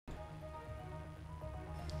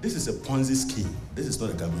This is a Ponzi scheme. This is not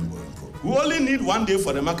a government borrowing program. We only need 1 day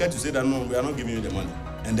for the market to say that no, we are not giving you the money.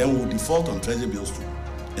 And then we'll default on treasury bills too.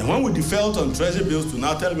 And when we default on treasury bills too,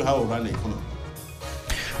 now tell me how we run the economy.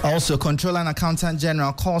 Also, Controller and Accountant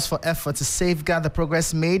General calls for effort to safeguard the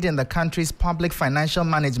progress made in the country's public financial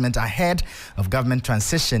management ahead of government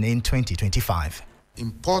transition in 2025.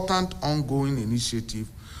 Important ongoing initiative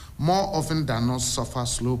more often than not suffer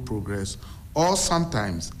slow progress or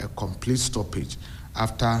sometimes a complete stoppage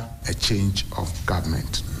after a change of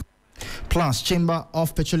government. Plus, Chamber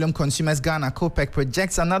of Petroleum Consumers Ghana (COPEC)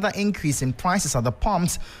 projects another increase in prices at the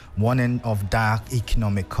pumps, warning of dire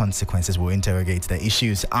economic consequences. We'll interrogate the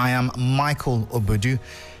issues. I am Michael Ogbodu.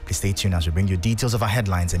 Please stay tuned as we bring you details of our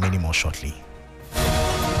headlines and many more shortly.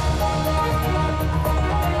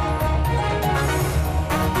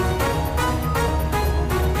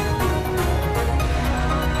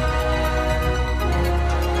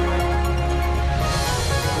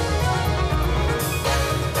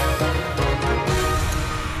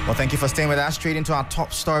 Well, thank you for staying with us. Straight into our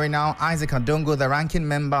top story now. Isaac Adongo, the ranking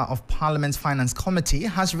member of Parliament's Finance Committee,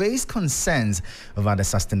 has raised concerns over the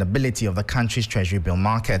sustainability of the country's treasury bill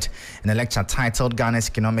market. In a lecture titled Ghana's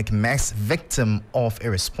Economic Mess, Victim of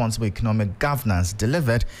Irresponsible Economic Governance,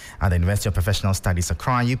 delivered at the University of Professional Studies,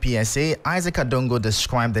 Accra, UPSA, Isaac Adongo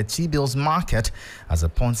described the T-bills market as a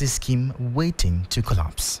Ponzi scheme waiting to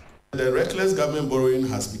collapse. The reckless government borrowing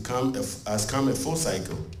has come a full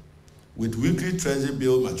cycle, with weekly treasury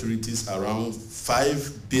bill maturities around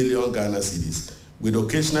 5 billion Ghana cedis, with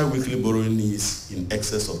occasional weekly borrowing needs in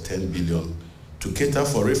excess of 10 billion to cater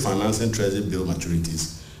for refinancing treasury bill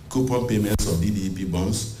maturities, coupon payments of DDEP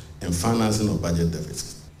bonds, and financing of budget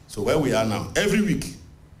deficits. So where we are now, every week,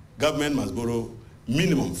 government must borrow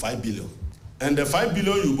minimum 5 billion. And the 5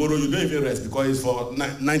 billion you borrow, you don't even rest because it's for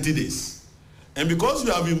 90 days. And because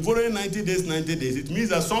you have been borrowing 90 days, it means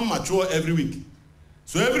that some mature every week.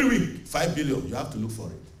 So every week, 5 billion, you have to look for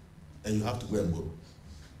it, and you have to go and borrow.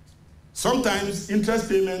 Sometimes interest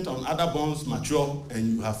payment on other bonds mature,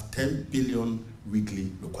 and you have 10 billion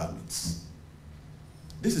weekly requirements.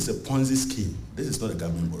 This is a Ponzi scheme. This is not a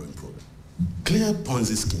government borrowing program. Clear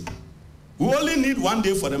Ponzi scheme. We only need 1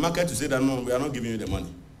 day for the market to say that no, we are not giving you the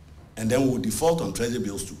money. And then we'll default on treasury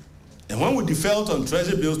bills too. And when we default on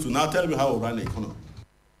treasury bills too, now tell me how we run the economy.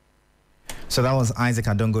 So that was Isaac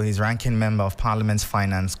Adongo, his ranking member of Parliament's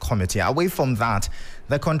Finance Committee. Away from that,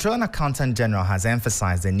 the Controller and Accountant General has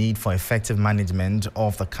emphasized the need for effective management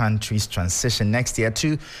of the country's transition next year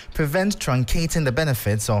to prevent truncating the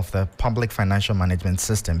benefits of the Public Financial Management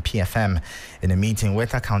System, PFM. In a meeting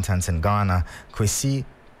with accountants in Ghana, Kwesi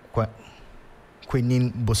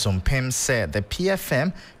Quinin Bosompem said the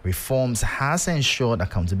PFM reforms has ensured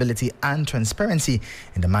accountability and transparency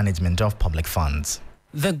in the management of public funds.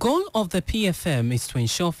 The goal of the PFM is to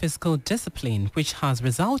ensure fiscal discipline, which has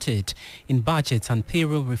resulted in budget and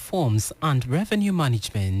payroll reforms and revenue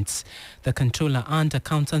management. The Controller and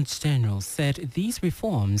Accountant General said these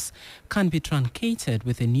reforms can be truncated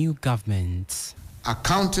with a new government.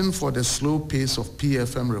 Accounting for the slow pace of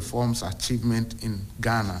PFM reforms achievement in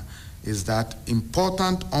Ghana is that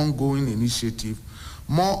important ongoing initiative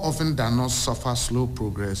more often than not suffer slow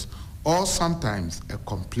progress or sometimes a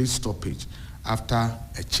complete stoppage after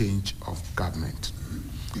a change of government.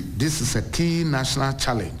 This is a key national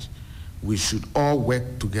challenge we should all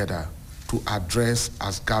work together to address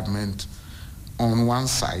as government on one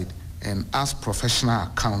side and as professional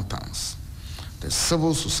accountants, the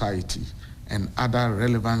civil society and other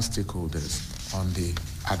relevant stakeholders on the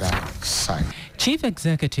other side. Chief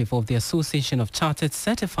Executive of the Association of Chartered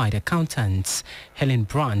Certified Accountants, Helen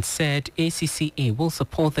Brandt, said ACCA will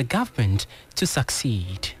support the government to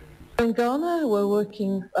succeed. In Ghana, we're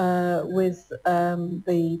working with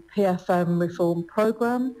the PFM reform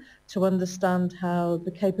program to understand how the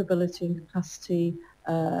capability and capacity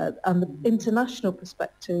and the international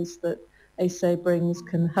perspectives that ACA brings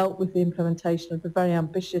can help with the implementation of the very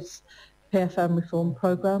ambitious PFM reform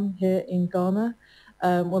program here in Ghana.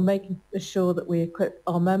 We're making sure that we equip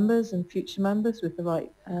our members and future members with the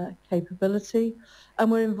right capability, and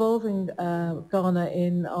we're involving Ghana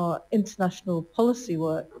in our international policy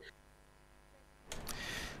work.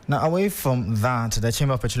 Now, away from that, the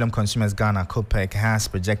Chamber of Petroleum Consumers Ghana (COPEC) has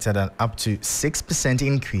projected an up to 6%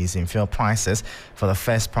 increase in fuel prices for the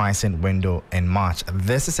first pricing window in March.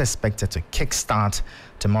 This is expected to kickstart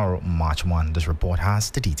tomorrow, March 1. This report has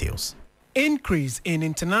the details. Increase in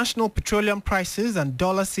international petroleum prices and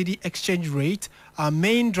dollar-cedi exchange rate are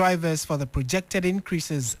main drivers for the projected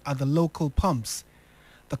increases at the local pumps.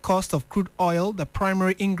 The cost of crude oil, the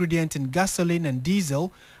primary ingredient in gasoline and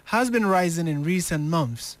diesel, has been rising in recent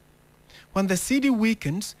months. When the cedi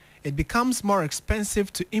weakens, it becomes more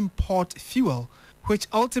expensive to import fuel, which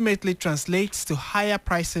ultimately translates to higher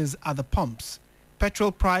prices at the pumps.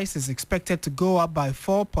 Petrol price is expected to go up by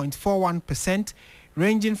 4.41%,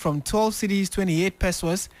 ranging from 12 cedis 28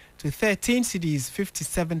 pesos to 13 cedis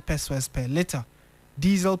 57 pesos per litre.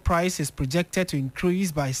 Diesel price is projected to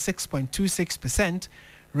increase by 6.26%,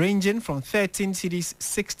 ranging from 13 cedis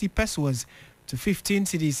 60 pesos to 15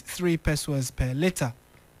 cedis 3 pesos per litre.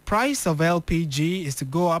 Price of LPG is to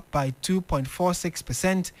go up by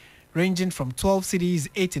 2.46%, ranging from 12 cedis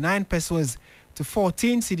 89 pesos to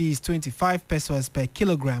 14 cedis 25 pesos per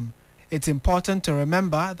kilogram. It's important to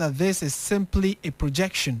remember that this is simply a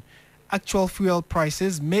projection. Actual fuel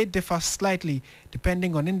prices may differ slightly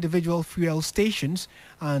depending on individual fuel stations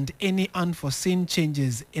and any unforeseen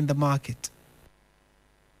changes in the market.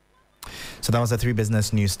 So that was the 3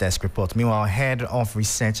 Business News Desk report. Meanwhile, Head of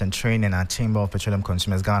Research and Training at Chamber of Petroleum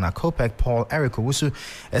Consumers Ghana, COPEC, Paul Eric Owusu,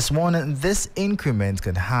 has warned this increment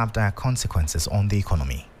could have dire consequences on the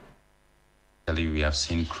economy. We have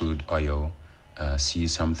seen crude oil see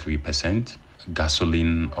some 3%.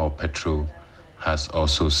 Gasoline or petrol has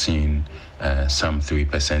also seen some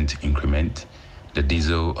 3% increment. The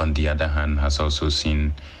diesel, on the other hand, has also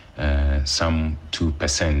seen some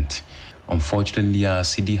 2%. Unfortunately, our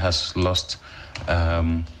cedi has lost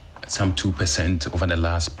some 2% over the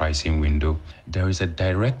last pricing window. There is a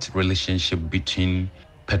direct relationship between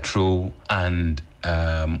petrol and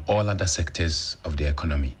all other sectors of the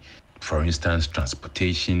economy. For instance,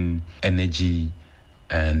 transportation, energy,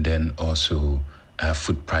 and then also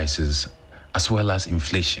food prices, as well as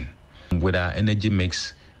inflation. With our energy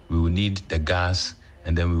mix, we will need the gas,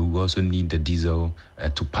 and then we will also need the diesel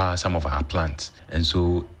to power some of our plants. And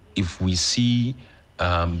so if we see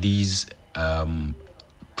these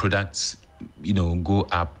products, go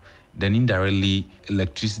up, then indirectly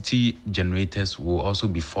electricity generators will also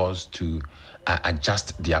be forced to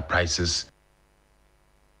adjust their prices.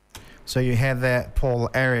 So you heard there Paul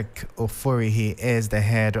Eric Ofori. He is the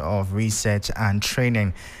Head of Research and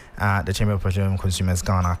Training at the Chamber of Petroleum Consumers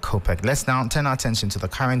Ghana, COPEC. Let's now turn our attention to the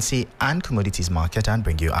currency and commodities market and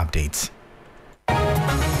bring you updates.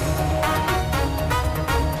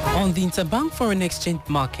 On the interbank foreign exchange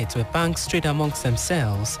market, where banks trade amongst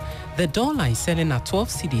themselves, the dollar is selling at 12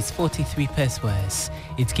 cedis 43 pesos.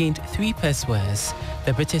 It gained 3 pesos.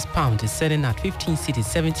 The British pound is selling at 15 cedis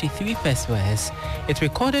 73 pesos. It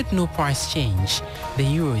recorded no price change. The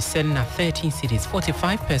euro is selling at 13 cedis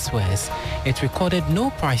 45 pesos. It recorded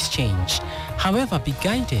no price change. However, be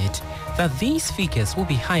guided that these figures will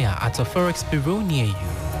be higher at a forex bureau near you.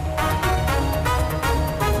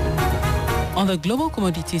 On the global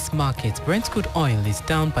commodities market, Brent crude oil is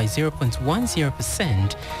down by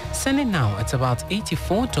 0.10%, selling now at about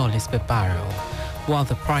 $84 per barrel, while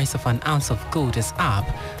the price of an ounce of gold is up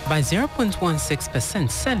by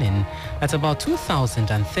 0.16%, selling at about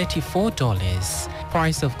 $2,034.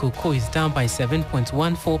 Price of cocoa is down by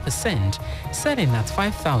 7.14%, selling at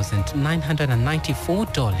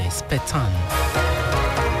 $5,994 per ton.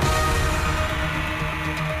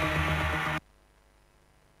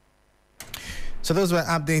 So those were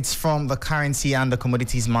updates from the currency and the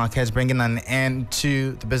commodities markets, bringing an end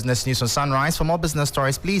to the business news on Sunrise. For more business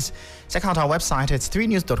stories, please check out our website. It's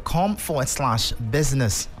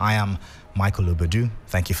 3news.com/business. I am Michael Ogbodu.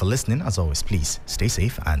 Thank you for listening. As always, please stay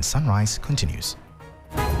safe and Sunrise continues.